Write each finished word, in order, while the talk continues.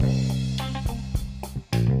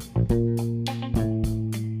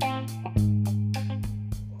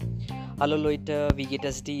Hallo Leute, wie geht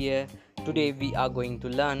es dir? Today we are going to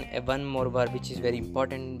learn one more verb which is very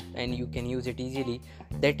important and you can use it easily.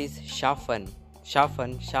 That is schaffen.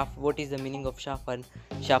 What is the meaning of schaffen?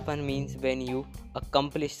 Schaffen means when you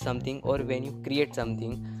accomplish something or when you create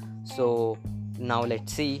something. So now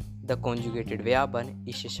let's see the conjugated verben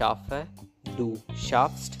Ich schaffe, du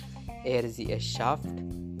schaffst, sie schafft,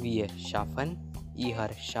 wir schaffen, ihr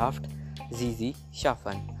schafft, sie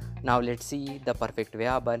schaffen. Now let's see the perfect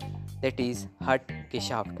verb, that is hat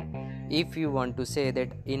geschafft. If you want to say that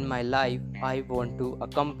in my life I want to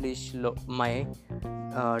accomplish my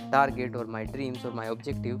target or my dreams or my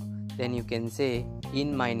objective, then you can say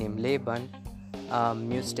in meinem Leben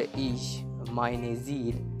möchte ich meine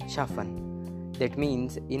Ziele schaffen. That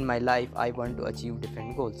means in my life I want to achieve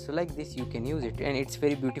different goals. So like this you can use it, and it's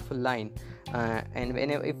very beautiful line. And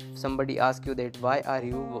whenever if somebody asks you that why are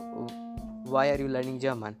you learning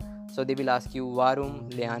German, so they will ask you warum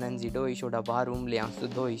lernen Sie Deutsch oder warum lernst du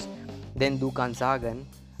Deutsch. Then du kannst sagen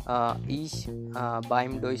ich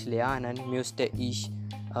beim Deutsch lernen möchte ich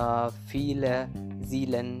viele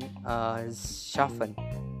Zielen schaffen.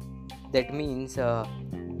 That means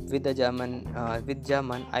with German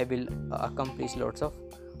I will accomplish lots of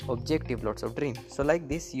objective, lots of dreams. So like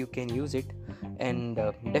this you can use it, and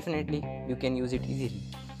definitely you can use it easily,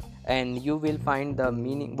 and you will find the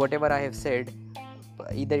meaning whatever I have said.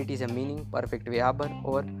 Either it is a meaning, perfect verb,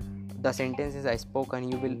 or the sentences I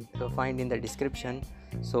spoken you will find in the description.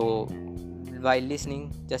 So while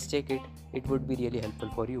listening, just check it. It would be really helpful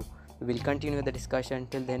for you. We will continue the discussion.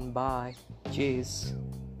 Till then, bye. Cheers.